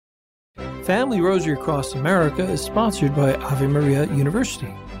Family Rosary Across America is sponsored by Ave Maria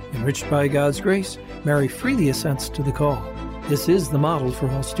University. Enriched by God's grace, Mary freely assents to the call. This is the model for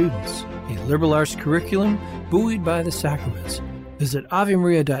all students, a liberal arts curriculum buoyed by the sacraments. Visit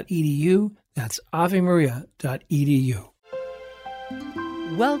avemaria.edu. That's avemaria.edu.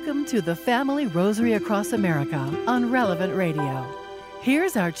 Welcome to the Family Rosary Across America on Relevant Radio.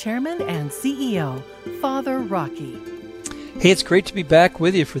 Here's our chairman and CEO, Father Rocky. Hey, it's great to be back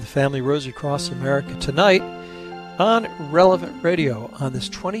with you for the Family Rosary Across America tonight on Relevant Radio on this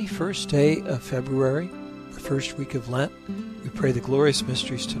 21st day of February, the first week of Lent. We pray the glorious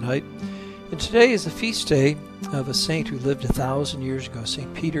mysteries tonight. And today is the feast day of a saint who lived 1,000 years ago,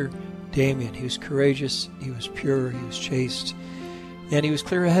 St. Peter Damian. He was courageous, he was pure, he was chaste, and he was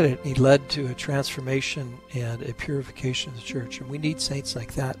clear-headed. He led to a transformation and a purification of the church. And we need saints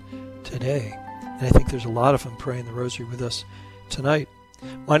like that today. And I think there's a lot of them praying the rosary with us tonight.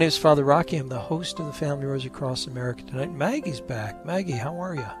 My name is Father Rocky. I'm the host of the Family Rosary Across America tonight. Maggie's back. Maggie, how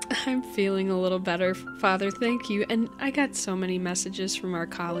are you? I'm feeling a little better, Father. Thank you. And I got so many messages from our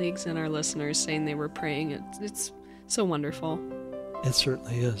colleagues and our listeners saying they were praying. It's so wonderful. It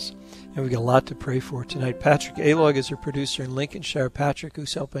certainly is. And we've got a lot to pray for tonight. Patrick Alog is our producer in Lincolnshire. Patrick,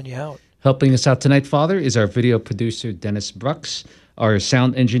 who's helping you out? Helping us out tonight, Father, is our video producer, Dennis Brooks. Our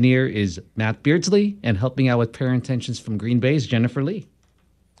sound engineer is Matt Beardsley, and helping out with prayer intentions from Green Bay is Jennifer Lee.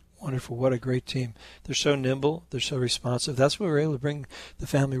 Wonderful. What a great team. They're so nimble. They're so responsive. That's why we're able to bring the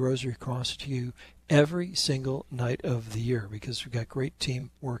Family Rosary across to you every single night of the year, because we've got great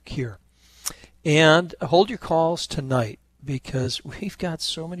teamwork here. And hold your calls tonight, because we've got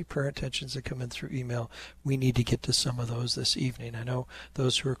so many prayer intentions that come in through email. We need to get to some of those this evening. I know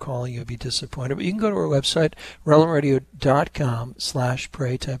those who are calling, you'll be disappointed, but you can go to our website,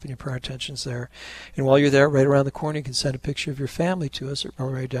 relevantradio.com/pray, type in your prayer intentions there. And while you're there, right around the corner, you can send a picture of your family to us at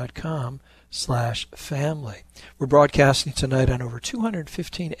relevantradio.com/family. We're broadcasting tonight on over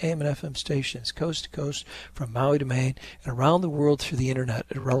 215 AM and FM stations, coast to coast, from Maui to Maine, and around the world through the internet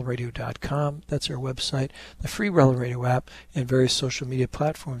at relevantradio.com. That's our website, the free Relevant Radio app, and various social media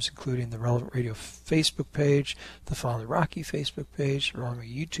platforms, including the Relevant Radio Facebook page, the Father Rocky Facebook page, our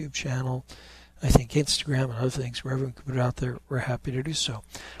YouTube channel, I think Instagram and other things. Wherever we can put it out there, we're happy to do so.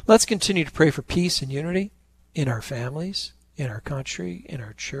 Let's continue to pray for peace and unity in our families, in our country, in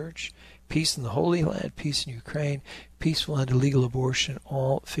our church, peace in the Holy Land, peace in Ukraine, peaceful end to legal abortion in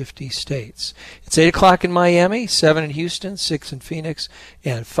all 50 states. It's 8 o'clock in Miami, 7 in Houston, 6 in Phoenix,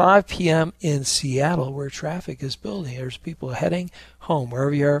 and 5 p.m. in Seattle, where traffic is building. There's people heading home.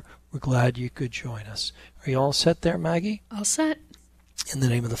 Wherever you are, we're glad you could join us. Are you all set there, Maggie? All set. In the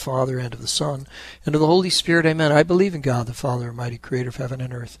name of the Father, and of the Son, and of the Holy Spirit, amen. I believe in God, the Father, Almighty, creator of heaven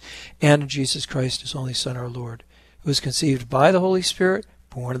and earth, and in Jesus Christ, his only Son, our Lord, who was conceived by the Holy Spirit,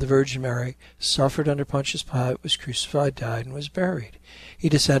 born of the Virgin Mary, suffered under Pontius Pilate, was crucified, died, and was buried. He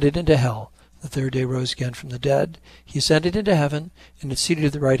descended into hell. The third day rose again from the dead. He ascended into heaven, and is seated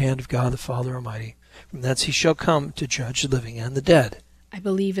at the right hand of God, the Father Almighty. From thence he shall come to judge the living and the dead. I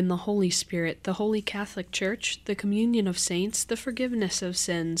believe in the Holy Spirit, the Holy Catholic Church, the communion of saints, the forgiveness of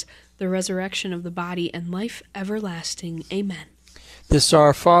sins, the resurrection of the body, and life everlasting. Amen. This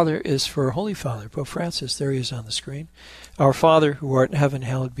Our Father is for our Holy Father, Pope Francis. There he is on the screen. Our Father, who art in heaven,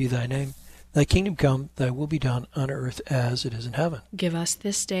 hallowed be thy name. Thy kingdom come, thy will be done on earth as it is in heaven. Give us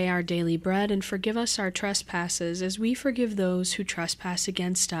this day our daily bread, and forgive us our trespasses, as we forgive those who trespass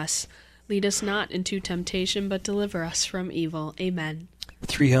against us. Lead us not into temptation, but deliver us from evil. Amen.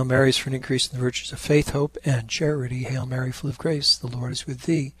 3 Hail Marys for an increase in the virtues of faith, hope, and charity. Hail Mary, full of grace, the Lord is with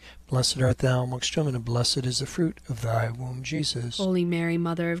thee. Blessed art thou amongst women, and blessed is the fruit of thy womb, Jesus. Holy Mary,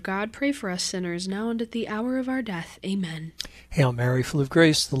 Mother of God, pray for us sinners, now and at the hour of our death. Amen. Hail Mary, full of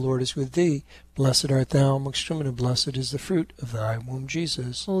grace, the Lord is with thee. Blessed art thou amongst women, and blessed is the fruit of thy womb,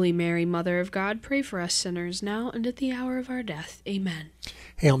 Jesus. Holy Mary, Mother of God, pray for us sinners, now and at the hour of our death. Amen.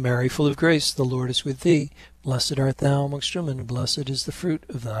 Hail Mary, full of grace, the Lord is with thee. Blessed art thou amongst women, and blessed is the fruit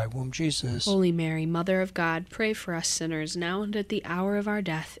of thy womb, Jesus. Holy Mary, Mother of God, pray for us sinners, now and at the hour of our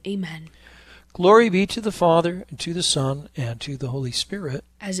death. Amen. Glory be to the Father, and to the Son, and to the Holy Spirit.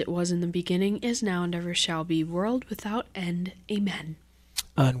 As it was in the beginning, is now, and ever shall be, world without end. Amen.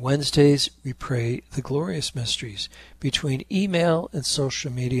 On Wednesdays, we pray the glorious mysteries. Between email and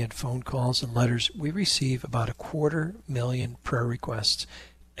social media and phone calls and letters, we receive about 250,000 prayer requests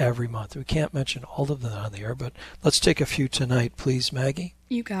every month. We can't mention all of them on the air, but let's take a few tonight, please, Maggie.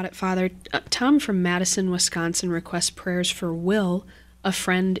 You got it, Father. Tom from Madison, Wisconsin requests prayers for Will, a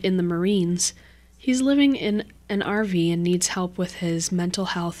friend in the Marines. He's living in an RV and needs help with his mental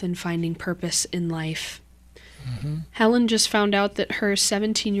health and finding purpose in life. Helen just found out that her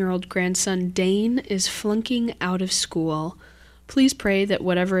 17-year-old grandson Dane is flunking out of school. Please pray that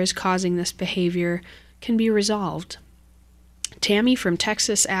whatever is causing this behavior can be resolved. Tammy from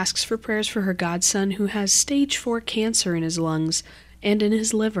Texas asks for prayers for her godson who has stage 4 cancer in his lungs and in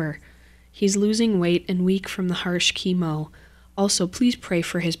his liver. He's losing weight and weak from the harsh chemo. Also, please pray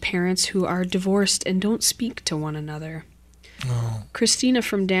for his parents who are divorced and don't speak to one another. Oh. Christina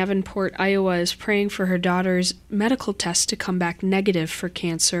from Davenport, Iowa is praying for her daughter's medical test to come back negative for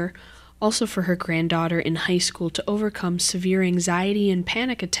cancer, also for her granddaughter in high school to overcome severe anxiety and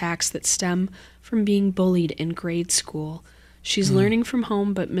panic attacks that stem from being bullied in grade school. She's learning from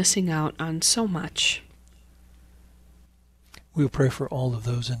home but missing out on so much. We will pray for all of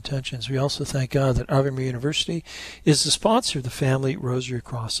those intentions. We also thank God that Ave Maria University is the sponsor of the Family Rosary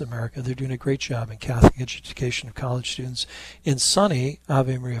Across America. They're doing a great job in Catholic education of college students in sunny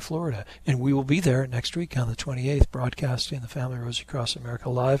Ave Maria, Florida. And we will be there next week on the 28th, broadcasting the Family Rosary Across America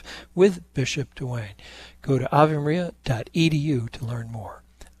live with Bishop Dwayne. Go to avemaria.edu to learn more.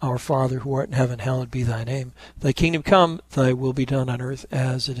 Our Father, who art in heaven, hallowed be thy name. Thy kingdom come, thy will be done on earth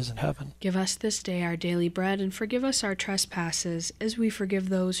as it is in heaven. Give us this day our daily bread, and forgive us our trespasses, as we forgive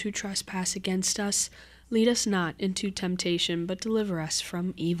those who trespass against us. Lead us not into temptation, but deliver us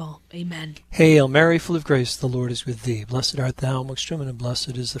from evil. Amen. Hail Mary, full of grace, the Lord is with thee. Blessed art thou amongst women, and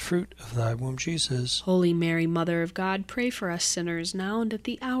blessed is the fruit of thy womb, Jesus. Holy Mary, Mother of God, pray for us sinners, now and at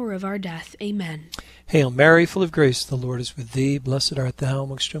the hour of our death. Amen. Hail Mary, full of grace, the Lord is with thee. Blessed art thou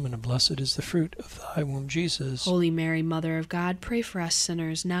amongst women, and blessed is the fruit of thy womb, Jesus. Holy Mary, Mother of God, pray for us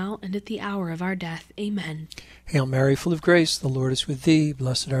sinners, now and at the hour of our death. Amen. Hail Mary, full of grace, the Lord is with thee.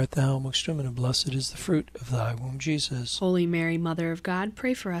 Blessed art thou amongst women, and blessed is the fruit of thy womb, Jesus. Holy Mary, Mother of God,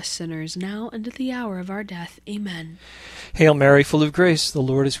 pray for us sinners, now and at the hour of our death. Amen. Hail Mary, full of grace, the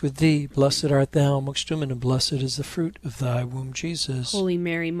Lord is with thee. Blessed art thou amongst women, and blessed is the fruit of thy womb, Jesus. Holy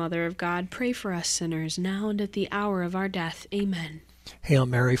Mary, Mother of God, pray for us sinners, now and at the hour of our death. Amen. Hail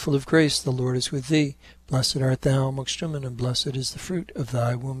Mary, full of grace, the Lord is with thee. Blessed art thou amongst women, and blessed is the fruit of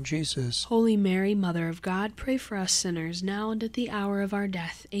thy womb, Jesus. Holy Mary, Mother of God, pray for us sinners, now and at the hour of our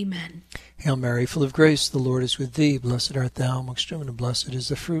death. Amen. Hail Mary, full of grace, the Lord is with thee. Blessed art thou amongst women, and blessed is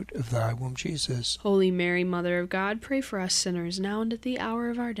the fruit of thy womb, Jesus. Holy Mary, Mother of God, pray for us sinners, now and at the hour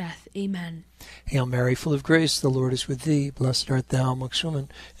of our death. Amen. Hail Mary, full of grace, the Lord is with thee. Blessed art thou amongst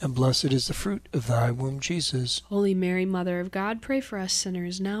women, and blessed is the fruit of thy womb, Jesus. Holy Mary, Mother of God, pray for us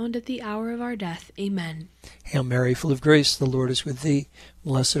sinners, now and at the hour of our death. Amen. Hail Mary, full of grace, the Lord is with thee.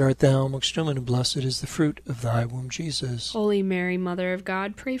 Blessed art thou amongst women, and blessed is the fruit of thy womb, Jesus. Holy Mary, Mother of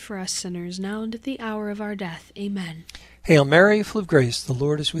God, pray for us sinners, now and at the hour of our death. Amen. Hail Mary, full of grace, the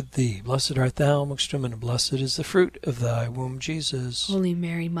Lord is with thee. Blessed art thou amongst women, and blessed is the fruit of thy womb, Jesus. Holy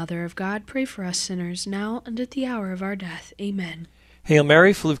Mary, Mother of God, pray for us sinners, now and at the hour of our death. Amen. Hail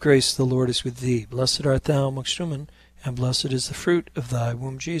Mary, full of grace, the Lord is with thee. Blessed art thou amongst women, and blessed is the fruit of thy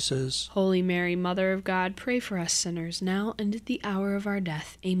womb, Jesus. Holy Mary, Mother of God, pray for us sinners, now and at the hour of our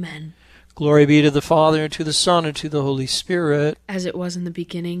death. Amen. Glory be to the Father, and to the Son, and to the Holy Spirit. As it was in the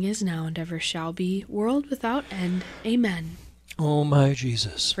beginning, is now, and ever shall be, world without end. Amen. O my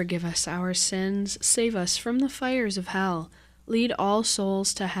Jesus, forgive us our sins, save us from the fires of hell. Lead all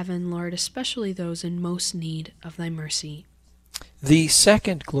souls to heaven, Lord, especially those in most need of thy mercy. The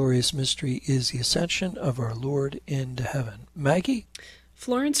second glorious mystery is the ascension of our Lord into heaven. Maggie?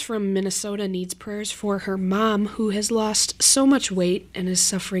 Florence from Minnesota needs prayers for her mom, who has lost so much weight and is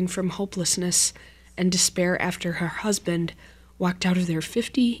suffering from hopelessness and despair after her husband walked out of their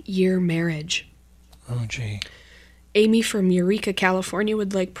 50-year marriage. Oh, gee. Amy from Eureka, California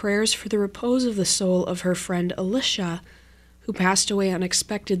would like prayers for the repose of the soul of her friend Alicia, who passed away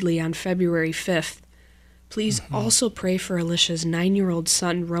unexpectedly on February 5th. Please also pray for Alicia's 9-year-old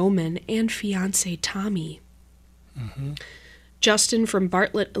son Roman and fiancé Tommy. Justin from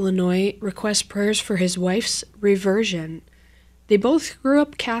Bartlett, Illinois requests prayers for his wife's reversion. They both grew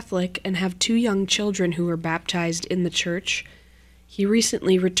up Catholic and have 2 young children who were baptized in the church. He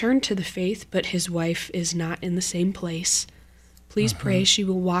recently returned to the faith, but his wife is not in the same place. Please pray she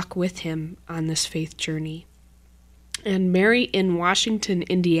will walk with him on this faith journey. And Mary in Washington,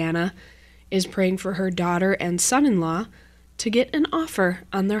 Indiana, is praying for her daughter and son-in-law to get an offer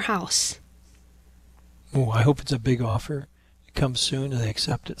on their house. Oh, I hope it's a big offer. It comes soon and they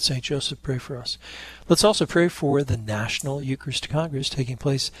accept it. St. Joseph, pray for us. Let's also pray for the National Eucharist Congress taking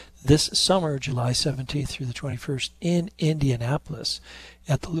place this summer, July 17th through the 21st in Indianapolis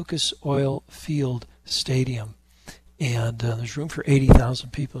at the Lucas Oil Field Stadium. And there's room for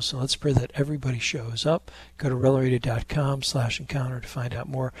 80,000 people, so let's pray that everybody shows up. Go to relaradio.com/encounter to find out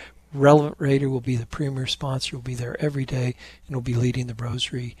more. Relevant Radio will be the premier sponsor. We'll be there every day, and we'll be leading the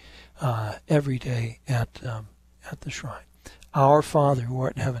Rosary every day at the shrine. Our Father, who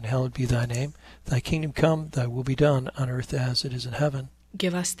art in heaven, hallowed be thy name. Thy kingdom come, thy will be done, on earth as it is in heaven.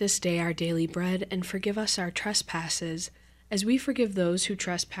 Give us this day our daily bread, and forgive us our trespasses, as we forgive those who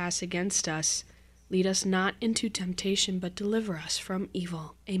trespass against us. Lead us not into temptation, but deliver us from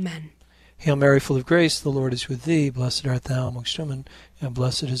evil. Amen. Hail Mary, full of grace, the Lord is with thee. Blessed art thou amongst women, and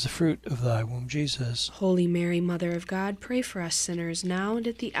blessed is the fruit of thy womb, Jesus. Holy Mary, Mother of God, pray for us sinners, now and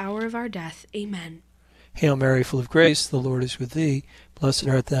at the hour of our death. Amen. Hail Mary, full of grace, the Lord is with thee. Blessed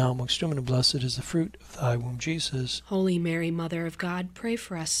art thou amongst women, and blessed is the fruit of thy womb, Jesus. Holy Mary, Mother of God, pray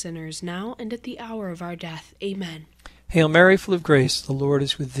for us sinners, now and at the hour of our death. Amen. Hail Mary, full of grace, the Lord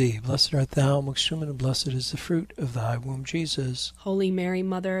is with thee. Blessed art thou amongst women, and blessed is the fruit of thy womb, Jesus. Holy Mary,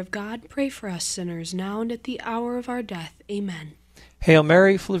 Mother of God, pray for us sinners, now and at the hour of our death. Amen. Hail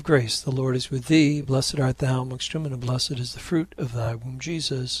Mary, full of grace, the Lord is with thee. Blessed art thou amongst women, and blessed is the fruit of thy womb,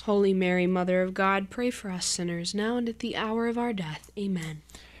 Jesus. Holy Mary, Mother of God, pray for us sinners, now and at the hour of our death. Amen.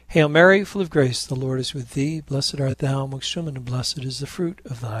 Hail Mary, full of grace, the Lord is with thee. Blessed art thou amongst women, and blessed is the fruit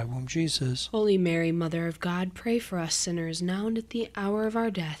of thy womb, Jesus. Holy Mary, Mother of God, pray for us sinners, now and at the hour of our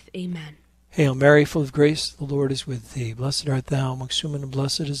death. Amen. Hail Mary, full of grace, the Lord is with thee. Blessed art thou amongst women, and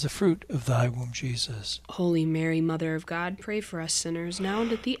blessed is the fruit of thy womb, Jesus. Holy Mary, Mother of God, pray for us sinners, now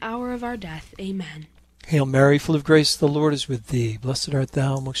and at the hour of our death. Amen. Hail Mary, full of grace, the Lord is with thee. Blessed art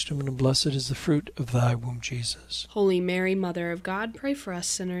thou amongst women, and blessed is the fruit of thy womb, Jesus. Holy Mary, Mother of God, pray for us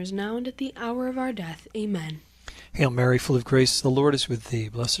sinners, now and at the hour of our death. Amen. Hail Mary, full of grace, the Lord is with thee.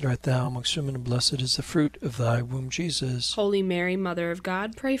 Blessed art thou amongst women, and blessed is the fruit of thy womb, Jesus. Holy Mary, Mother of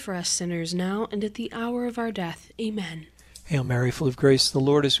God, pray for us sinners, now and at the hour of our death. Amen. Hail Mary, full of grace, the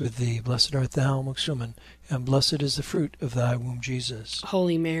Lord is with thee. Blessed art thou amongst women, and blessed is the fruit of thy womb, Jesus.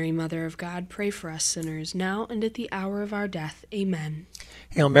 Holy Mary, Mother of God, pray for us sinners, now and at the hour of our death. Amen.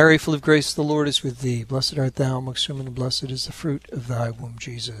 Hail Mary, full of grace, the Lord is with thee. Blessed art thou amongst women, and blessed is the fruit of thy womb,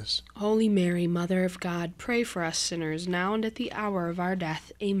 Jesus. Holy Mary, Mother of God, pray for us sinners, now and at the hour of our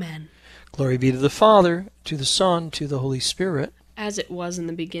death. Amen. Glory be to the Father, to the Son, to the Holy Spirit. As it was in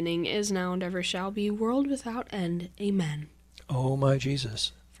the beginning, is now, and ever shall be, world without end. Amen. O my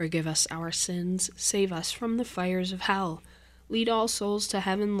Jesus, forgive us our sins, save us from the fires of hell. Lead all souls to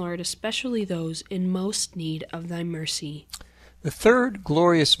heaven, Lord, especially those in most need of thy mercy. the third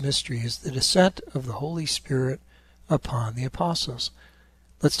glorious mystery is the descent of the Holy Spirit upon the apostles.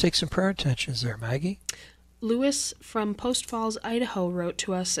 Let's take some prayer intentions there, Maggie. Lewis from Post Falls, Idaho, wrote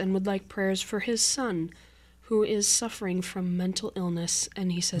to us and would like prayers for his son, who is suffering from mental illness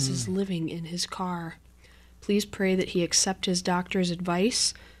and he says is living in his car. Please pray that he accept his doctor's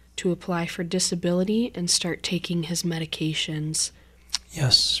advice to apply for disability and start taking his medications.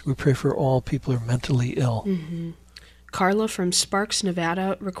 Yes, we pray for all people who are mentally ill. Mm-hmm. Carla from Sparks,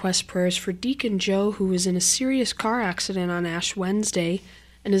 Nevada, requests prayers for Deacon Joe, who was in a serious car accident on Ash Wednesday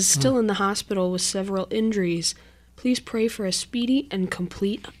and is still in the hospital with several injuries. Please pray for a speedy and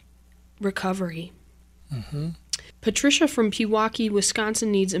complete recovery. Mm-hmm. Patricia from Pewaukee,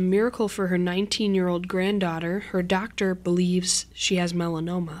 Wisconsin needs a miracle for her 19-year-old granddaughter. Her doctor believes she has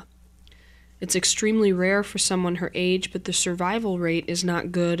melanoma. It's extremely rare for someone her age, but the survival rate is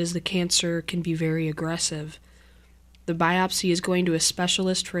not good as the cancer can be very aggressive. The biopsy is going to a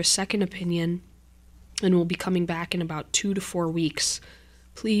specialist for a second opinion and will be coming back in about 2 to 4 weeks.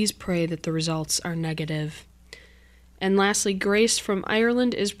 Please pray that the results are negative. And lastly, Grace from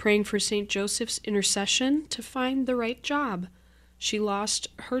Ireland is praying for St. Joseph's intercession to find the right job. She lost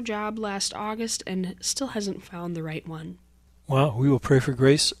her job last August and still hasn't found the right one. Wow, we will pray for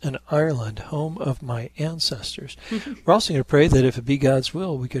Grace in Ireland, home of my ancestors. We're also going to pray that if it be God's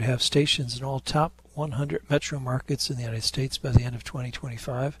will, we could have stations in all top 100 metro markets in the United States by the end of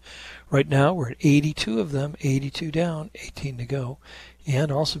 2025. Right now, we're at 82 of them, 82 down, 18 to go.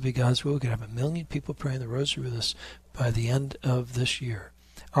 And also, be God's will, we could have 1 million people praying the Rosary with us by the end of this year.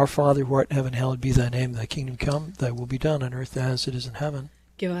 Our Father, who art in heaven, hallowed be thy name. Thy kingdom come, thy will be done on earth as it is in heaven.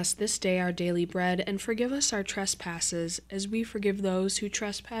 Give us this day our daily bread, and forgive us our trespasses, as we forgive those who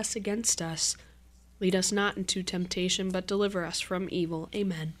trespass against us. Lead us not into temptation, but deliver us from evil.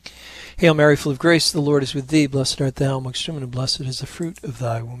 Amen. Hail Mary, full of grace, the Lord is with thee. Blessed art thou amongst women, and blessed is the fruit of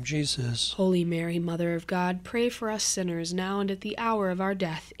thy womb, Jesus. Holy Mary, Mother of God, pray for us sinners, now and at the hour of our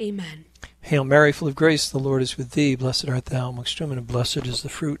death. Amen. Hail Mary, full of grace, the Lord is with thee. Blessed art thou amongst women, and blessed is the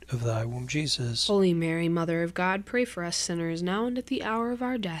fruit of thy womb, Jesus. Holy Mary, Mother of God, pray for us sinners, now and at the hour of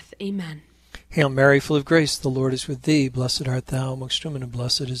our death. Amen. Hail Mary, full of grace, the Lord is with thee. Blessed art thou amongst women, and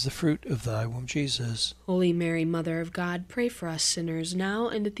blessed is the fruit of thy womb, Jesus. Holy Mary, Mother of God, pray for us sinners, now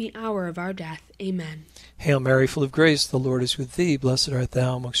and at the hour of our death. Amen. Hail Mary, full of grace, the Lord is with thee. Blessed art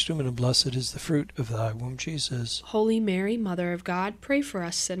thou amongst women, and blessed is the fruit of thy womb, Jesus. Holy Mary, Mother of God, pray for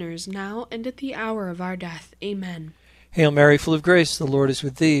us sinners, now and at the hour of our death. Amen. Hail Mary, full of grace, the Lord is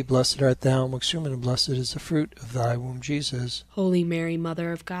with thee. Blessed art thou amongst women, and blessed is the fruit of thy womb, Jesus. Holy Mary,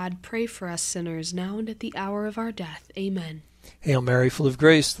 Mother of God, pray for us sinners, now and at the hour of our death. Amen. Hail Mary, full of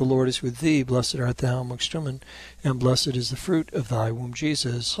grace, the Lord is with thee. Blessed art thou amongst women, and blessed is the fruit of thy womb,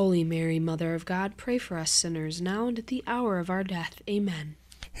 Jesus. Holy Mary, Mother of God, pray for us sinners, now and at the hour of our death. Amen.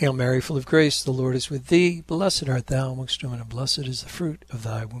 Hail Mary, full of grace, the Lord is with thee. Blessed art thou amongst women, and blessed is the fruit of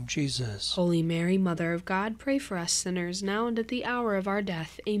thy womb, Jesus. Holy Mary, Mother of God, pray for us sinners, now and at the hour of our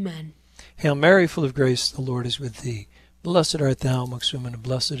death. Amen. Hail Mary, full of grace, the Lord is with thee. Blessed art thou amongst women, and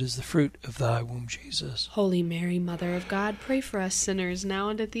blessed is the fruit of thy womb, Jesus. Holy Mary, Mother of God, pray for us sinners, now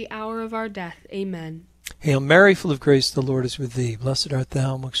and at the hour of our death. Amen. Hail Mary, full of grace, the Lord is with thee. Blessed art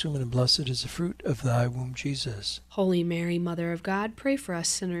thou amongst women, and blessed is the fruit of thy womb, Jesus. Holy Mary, Mother of God, pray for us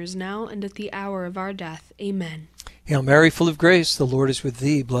sinners, now and at the hour of our death. Amen. Hail Mary, full of grace, the Lord is with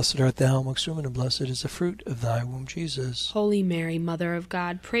thee. Blessed art thou amongst women, and blessed is the fruit of thy womb, Jesus. Holy Mary, Mother of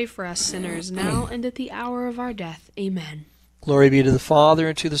God, pray for us sinners, now and at the hour of our death. Amen. Glory be to the Father,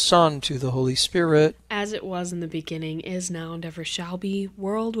 and to the Son, and to the Holy Spirit. As it was in the beginning, is now, and ever shall be,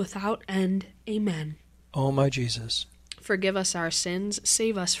 world without end. Amen. O my Jesus, forgive us our sins,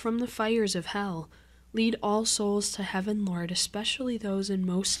 save us from the fires of hell. Lead all souls to heaven, Lord, especially those in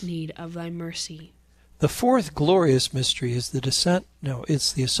most need of thy mercy. the fourth glorious mystery is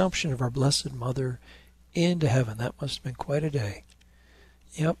it's the Assumption of our Blessed Mother into heaven. That must have been quite a day.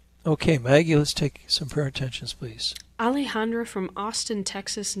 Yep. Okay, Maggie, let's take some prayer intentions, please. Alejandra from Austin,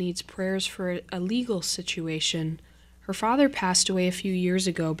 Texas needs prayers for a legal situation. Her father passed away a few years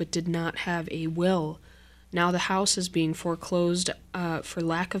ago but did not have a will. Now the house is being foreclosed for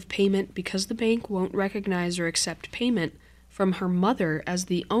lack of payment because the bank won't recognize or accept payment from her mother as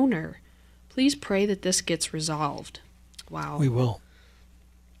the owner. Please pray that this gets resolved. Wow. We will.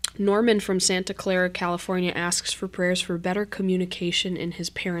 Norman from Santa Clara, California asks for prayers for better communication in his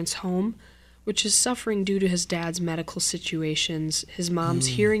parents' home, which is suffering due to his dad's medical situations, his mom's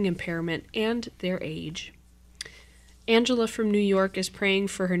hearing impairment, and their age. Angela from New York is praying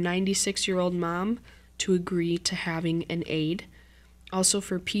for her 96-year-old mom to agree to having an aide, also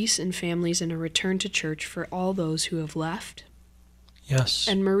for peace in families and a return to church for all those who have left. Yes.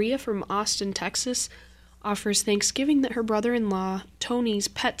 And Maria from Austin, Texas, offers thanksgiving that her brother-in-law, Tony's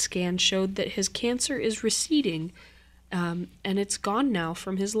PET scan showed that his cancer is receding, and it's gone now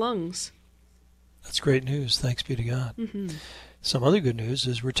from his lungs. That's great news. Thanks be to God. Mm-hmm. Some other good news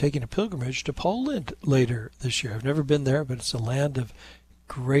is we're taking a pilgrimage to Poland later this year. I've never been there, but it's a land of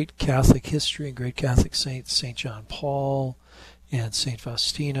great Catholic history and great Catholic saints, St. John Paul and St.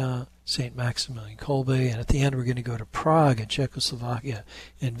 Faustina, St. Maximilian Kolbe, and at the end we're going to go to Prague in Czechoslovakia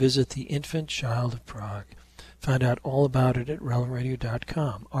and visit the infant child of Prague. Find out all about it at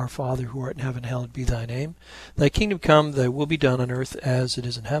relevantradio.com. Our Father who art in heaven, hallowed be thy name. Thy kingdom come, thy will be done on earth as it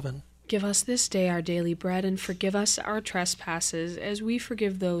is in heaven. Give us this day our daily bread, and forgive us our trespasses, as we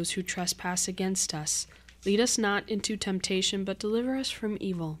forgive those who trespass against us. Lead us not into temptation, but deliver us from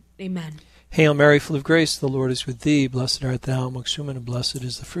evil. Amen. Hail Mary, full of grace, the Lord is with thee. Blessed art thou amongst women, and blessed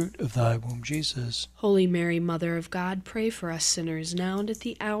is the fruit of thy womb, Jesus. Holy Mary, Mother of God, pray for us sinners, now and at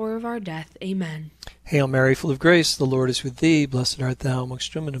the hour of our death. Amen. Hail Mary, full of grace, the Lord is with thee. Blessed art thou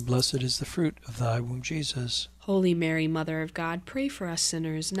amongst women, and blessed is the fruit of thy womb, Jesus. Holy Mary, Mother of God, pray for us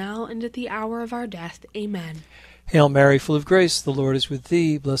sinners, now and at the hour of our death. Amen. Hail Mary, full of grace, the Lord is with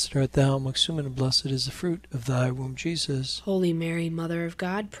thee. Blessed art thou amongst women, and blessed is the fruit of thy womb, Jesus. Holy Mary, Mother of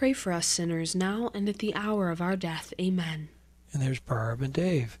God, pray for us sinners, now and at the hour of our death. Amen. And there's Barb and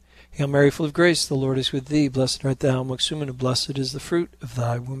Dave. Hail Mary, full of grace, the Lord is with thee. Blessed art thou amongst women, and blessed is the fruit of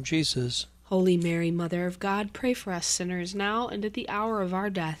thy womb, Jesus. Holy Mary, Mother of God, pray for us sinners, now and at the hour of our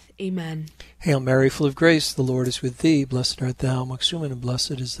death. Amen. Hail Mary, full of grace, the Lord is with thee. Blessed art thou amongst women, and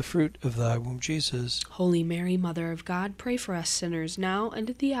blessed is the fruit of thy womb, Jesus. Holy Mary, Mother of God, pray for us sinners, now and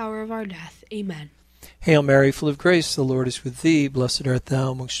at the hour of our death. Amen. Hail Mary, full of grace, the Lord is with thee. Blessed art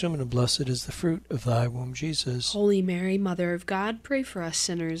thou amongst women, and blessed is the fruit of thy womb, Jesus. Holy Mary, Mother of God, pray for us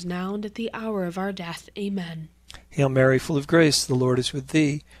sinners, now and at the hour of our death. Amen. Hail Mary, full of grace, the Lord is with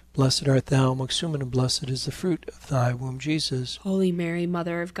thee. Blessed art thou amongst women, and blessed is the fruit of thy womb, Jesus. Holy Mary,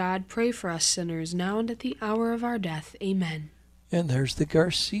 Mother of God, pray for us sinners, now and at the hour of our death. Amen. And there's the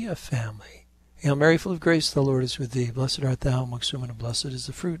Garcia family. Hail Mary, full of grace, the Lord is with thee. Blessed art thou amongst women, and blessed is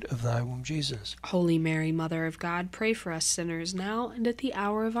the fruit of thy womb, Jesus. Holy Mary, Mother of God, pray for us sinners now and at the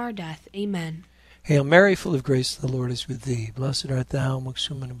hour of our death. Amen. Hail Mary, full of grace, the Lord is with thee. Blessed art thou amongst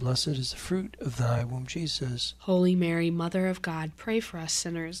women, and blessed is the fruit of thy womb, Jesus. Holy Mary, Mother of God, pray for us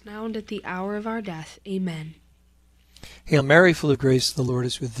sinners now and at the hour of our death. Amen. Hail Mary, full of grace, the Lord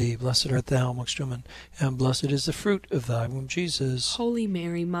is with thee. Blessed art thou amongst women, and blessed is the fruit of thy womb, Jesus. Holy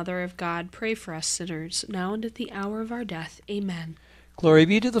Mary, Mother of God, pray for us sinners now and at the hour of our death. Amen. Glory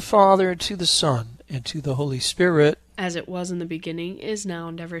be to the Father, and to the Son, and to the Holy Spirit. As it was in the beginning, is now,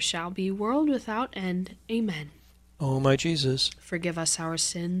 and ever shall be, world without end. Amen. O my Jesus, forgive us our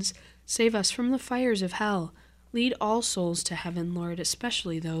sins, save us from the fires of hell, lead all souls to heaven, Lord,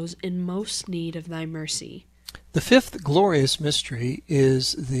 especially those in most need of thy mercy. the fifth glorious mystery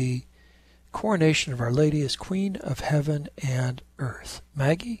is the coronation of Our Lady as Queen of Heaven and Earth.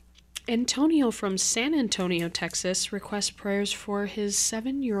 Maggie? Antonio from San Antonio, Texas, requests prayers for his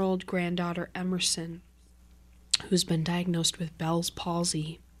 7-year-old granddaughter, Emerson, who's been diagnosed with Bell's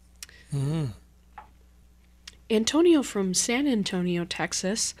palsy. Antonio from San Antonio,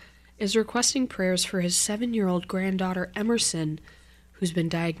 Texas, is requesting prayers for his 7-year-old granddaughter, Emerson, who's been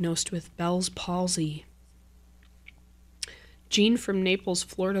diagnosed with Bell's palsy. Jean from Naples,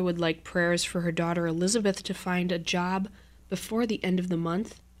 Florida, would like prayers for her daughter, Elizabeth, to find a job before the end of the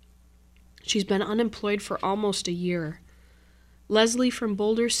month. She's been unemployed for almost a year. Leslie from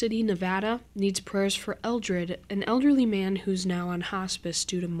Boulder City, Nevada, needs prayers for Eldred, an elderly man who's now on hospice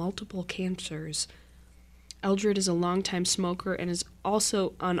due to multiple cancers. Eldred is a longtime smoker and is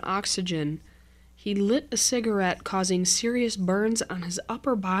also on oxygen. He lit a cigarette, causing serious burns on his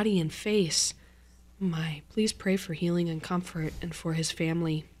upper body and face. Please pray for healing and comfort and for his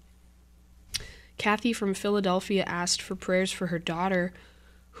family. Kathy from Philadelphia asked for prayers for her daughter,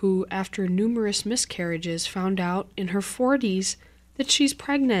 who, after numerous miscarriages, found out in her 40s that she's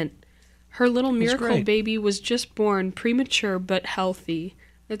pregnant. Her little miracle baby was just born, premature but healthy.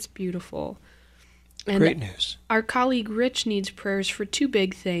 That's beautiful. And great news. Our colleague Rich needs prayers for two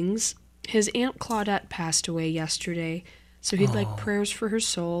big things. His Aunt Claudette passed away yesterday, so he'd like prayers for her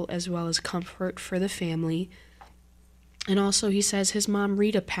soul as well as comfort for the family. And also he says his mom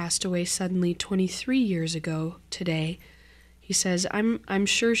Rita passed away suddenly 23 years ago today. He says, I'm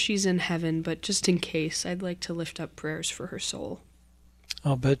sure she's in heaven, but just in case, I'd like to lift up prayers for her soul.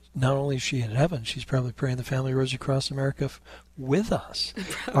 I'll bet not only is she in heaven, she's probably praying the family Rosary across America with us.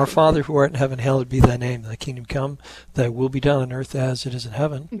 Our Father who art in heaven, hallowed be thy name. Thy kingdom come, thy will be done on earth as it is in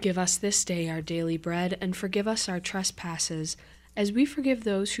heaven. Give us this day our daily bread, and forgive us our trespasses, as we forgive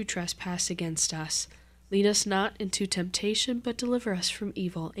those who trespass against us. Lead us not into temptation, but deliver us from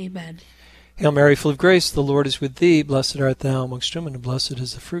evil. Amen. Hail Mary, full of grace, the Lord is with thee. Blessed art thou amongst women, and blessed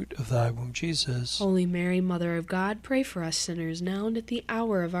is the fruit of thy womb, Jesus. Holy Mary, Mother of God, pray for us sinners now and at the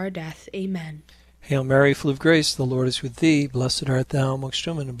hour of our death. Amen. Hail Mary, full of grace, the Lord is with thee. Blessed art thou amongst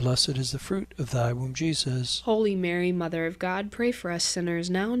women, and blessed is the fruit of thy womb, Jesus. Holy Mary, Mother of God, pray for us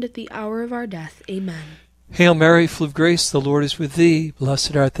sinners now and at the hour of our death. Amen. Hail Mary, full of grace, the Lord is with thee.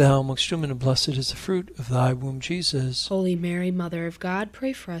 Blessed art thou amongst women, and blessed is the fruit of thy womb, Jesus. Holy Mary, Mother of God,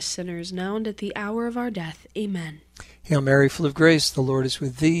 pray for us sinners now and at the hour of our death. Amen. Hail Mary, full of grace, the Lord is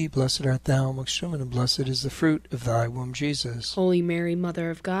with thee. Blessed art thou amongst women, and blessed is the fruit of thy womb, Jesus. Holy Mary, Mother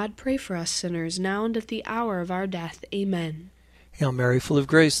of God, pray for us sinners now and at the hour of our death. Amen. Hail Mary, full of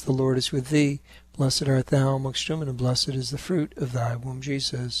grace, the Lord is with thee. Blessed art thou amongst women, and blessed is the fruit of thy womb,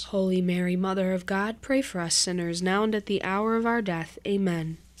 Jesus. Holy Mary, Mother of God, pray for us sinners now and at the hour of our death.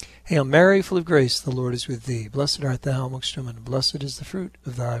 Amen. Hail Mary, full of grace, the Lord is with thee. Blessed art thou amongst women, and blessed is the fruit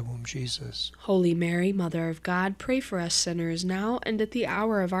of thy womb, Jesus. Holy Mary, Mother of God, pray for us sinners now and at the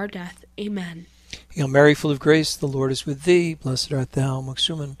hour of our death. Amen. Hail Mary, full of grace, the Lord is with thee. Blessed art thou amongst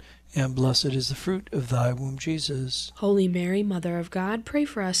women, and blessed is the fruit of thy womb, Jesus. Holy Mary, Mother of God, pray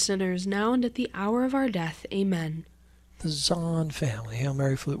for us sinners now and at the hour of our death. Amen. The Zahn family. Hail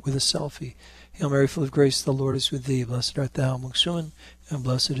Mary, with a selfie. Hail Mary, full of grace, the Lord is with thee. Blessed art thou amongst women, and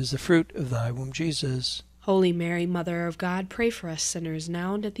blessed is the fruit of thy womb, Jesus. Holy Mary, Mother of God, pray for us sinners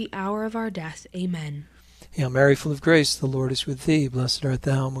now and at the hour of our death. Amen. Hail Mary, full of grace, the Lord is with thee. Blessed art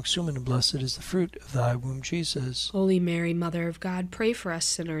thou amongst women, and blessed is the fruit of thy womb, Jesus. Holy Mary, Mother of God, pray for us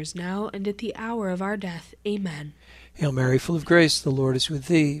sinners now and at the hour of our death. Amen. Hail Mary, full of grace, the Lord is with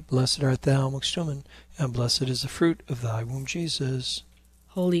thee. Blessed art thou amongst women, and blessed is the fruit of thy womb, Jesus.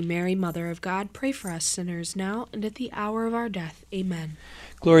 Holy Mary, Mother of God, pray for us sinners now and at the hour of our death. Amen.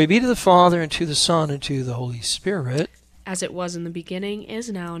 Glory be to the Father, and to the Son, and to the Holy Spirit. As it was in the beginning,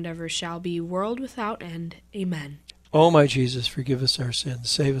 is now, and ever shall be, world without end. Amen. O my Jesus, forgive us our sins,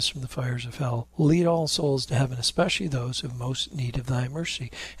 save us from the fires of hell. Lead all souls to heaven, especially those who have most need of thy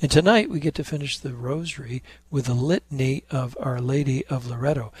mercy. And tonight we get to finish the Rosary with the litany of Our Lady of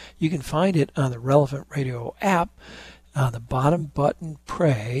Loretto. You can find it on the Relevant Radio app on the bottom button,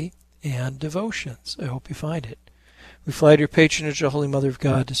 Pray and Devotions. I hope you find it. We fly to your patronage, O Holy Mother of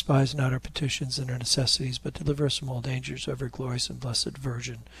God. Despise not our petitions and our necessities, but deliver us from all dangers, ever glorious and blessed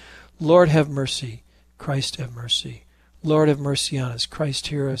Virgin. Lord, have mercy. Christ, have mercy. Lord, have mercy on us. Christ,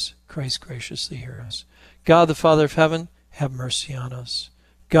 hear us. Christ, graciously hear us. God, the Father of heaven, have mercy on us.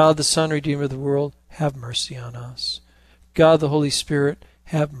 God, the Son, Redeemer of the world, have mercy on us. God, the Holy Spirit,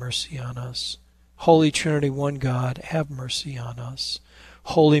 have mercy on us. Holy Trinity, one God, have mercy on us.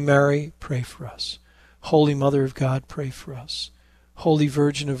 Holy Mary, pray for us. Holy Mother of God, pray for us. Holy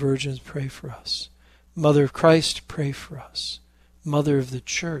Virgin of Virgins, pray for us. Mother of Christ, pray for us. Mother of the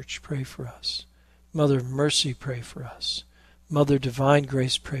Church, pray for us. Mother of Mercy, pray for us. Mother of Divine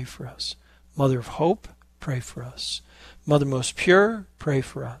Grace, pray for us. Mother of Hope, pray for us. Mother most pure, pray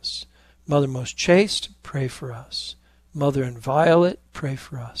for us. Mother most chaste, pray for us. Mother inviolate, pray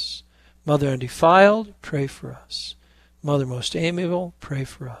for us. Mother undefiled, pray for us. Mother most amiable, pray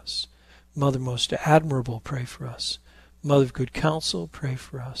for us. Mother most admirable, pray for us. Mother of good counsel, pray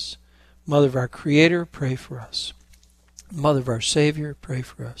for us. Mother of our Creator, pray for us. Mother of our Savior, pray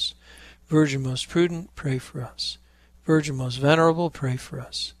for us. Virgin most prudent, pray for us. Virgin most venerable, pray for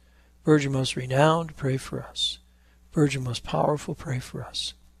us. Virgin most renowned, pray for us. Virgin most powerful, pray for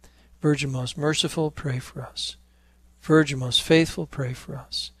us. Virgin most merciful, pray for us. Virgin most faithful, pray for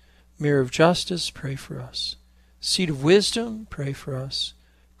us. Mirror of justice, pray for us. Seat of wisdom, pray for us.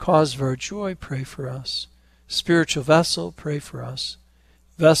 Cause of our joy, pray for us. Spiritual vessel, pray for us.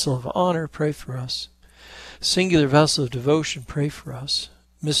 Vessel of honor, pray for us. Singular vessel of devotion, pray for us.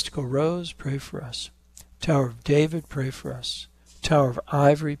 Mystical rose, pray for us. Tower of David, pray for us. Tower of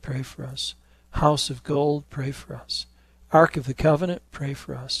ivory, pray for us. House of gold, pray for us. Ark of the covenant, pray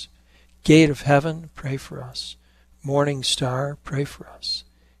for us. Gate of heaven, pray for us. Morning star, pray for us.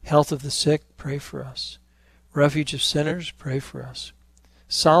 Health of the sick, pray for us. Refuge of sinners, pray for us.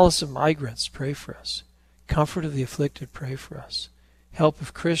 Solace of migrants, pray for us. Comfort of the afflicted, pray for us. Help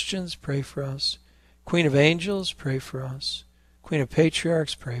of Christians, pray for us. Queen of angels, pray for us. Queen of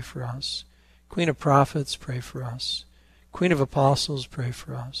patriarchs, pray for us. Queen of prophets, pray for us. Queen of apostles, pray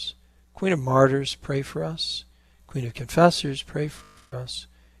for us. Queen of martyrs, pray for us. Queen of confessors, pray for us.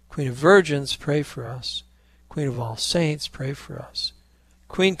 Queen of virgins, pray for us. Queen of all saints, pray for us.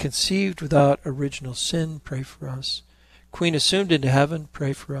 Queen conceived without original sin, pray for us. Queen assumed into heaven,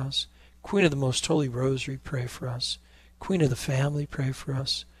 pray for us. Queen of the Most Holy Rosary, pray for us. Queen of the family, pray for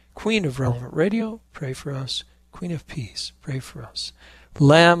us. Queen of Relevant Radio, pray for us. Queen of Peace, pray for us.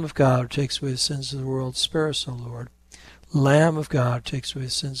 Lamb of God, who takes away the sins of the world, spare us, O Lord. Lamb of God, who takes away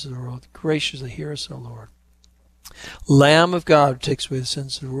the sins of the world, graciously hear us, O Lord. Lamb of God, who takes away the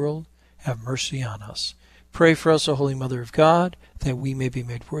sins of the world, have mercy on us. Pray for us, O Holy Mother of God, that we may be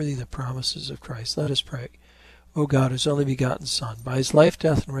made worthy of the promises of Christ. Let us pray. O God, whose only begotten Son, by his life,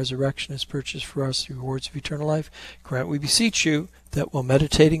 death, and resurrection has purchased for us the rewards of eternal life, grant, we beseech you, that while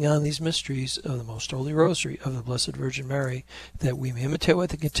meditating on these mysteries of the Most Holy Rosary of the Blessed Virgin Mary, that we may imitate what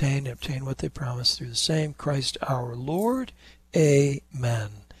they contain and obtain what they promise through the same Christ our Lord. Amen.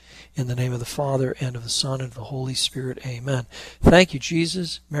 In the name of the Father, and of the Son, and of the Holy Spirit. Amen. Thank you,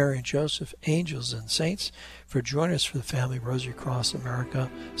 Jesus, Mary, and Joseph, angels and saints, for joining us for the Family Rosary Across America.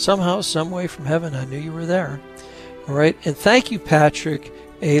 Somehow, some way from heaven, I knew you were there. All right. And thank you, Patrick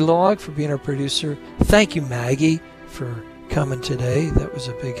A-Log, for being our producer. Thank you, Maggie, for coming today. That was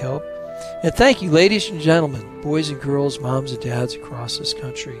a big help. And thank you, ladies and gentlemen, boys and girls, moms and dads across this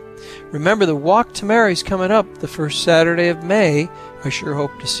country. Remember, the Walk to Mary is coming up the first Saturday of May. I sure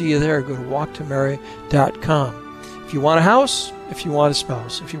hope to see you there. Go to walktomary.com. If you want a house, if you want a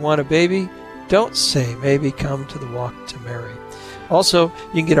spouse, if you want a baby, don't say maybe, come to the Walk to Mary. Also,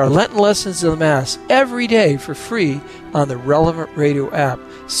 you can get our Lenten lessons of the Mass every day for free on the Relevant Radio app.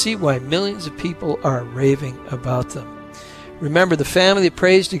 See why millions of people are raving about them. Remember, the family that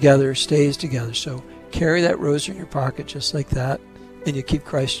prays together stays together. So carry that rosary in your pocket just like that, and you keep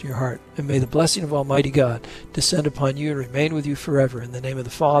Christ in your heart. And may the blessing of Almighty God descend upon you and remain with you forever. In the name of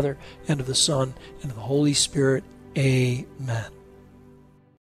the Father, and of the Son, and of the Holy Spirit. Amen.